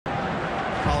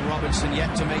Carl Robinson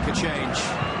yet to make a change.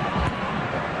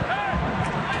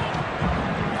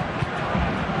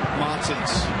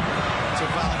 Martins to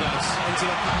Valdez, into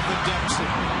the path of Dempsey.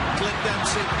 Clint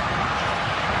Dempsey.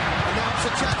 And now it's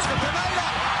a chance for Pineda.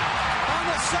 And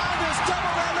the Sounders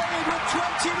double their lead with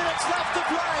 20 minutes left to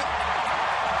play.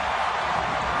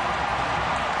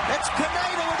 It's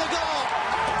Pineda with the goal.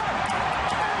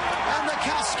 And the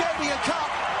Cascadia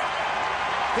Cup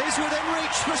is within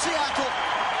reach for Seattle.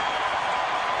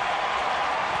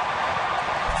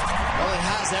 Well, it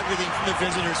has everything from the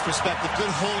visitors' perspective.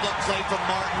 Good hold-up play from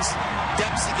Martins.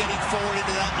 Dempsey getting forward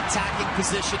into that attacking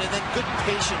position, and then good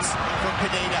patience from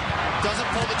Pineda. Doesn't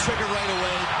pull the trigger right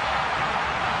away.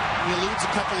 He eludes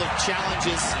a couple of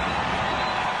challenges,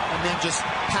 and then just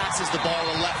passes the ball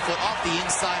to left foot off the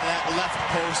inside of that left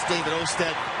post. David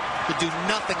Osted could do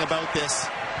nothing about this.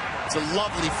 It's a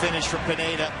lovely finish from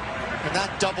Pineda, and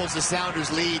that doubles the Sounders'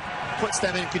 lead, puts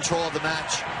them in control of the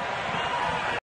match.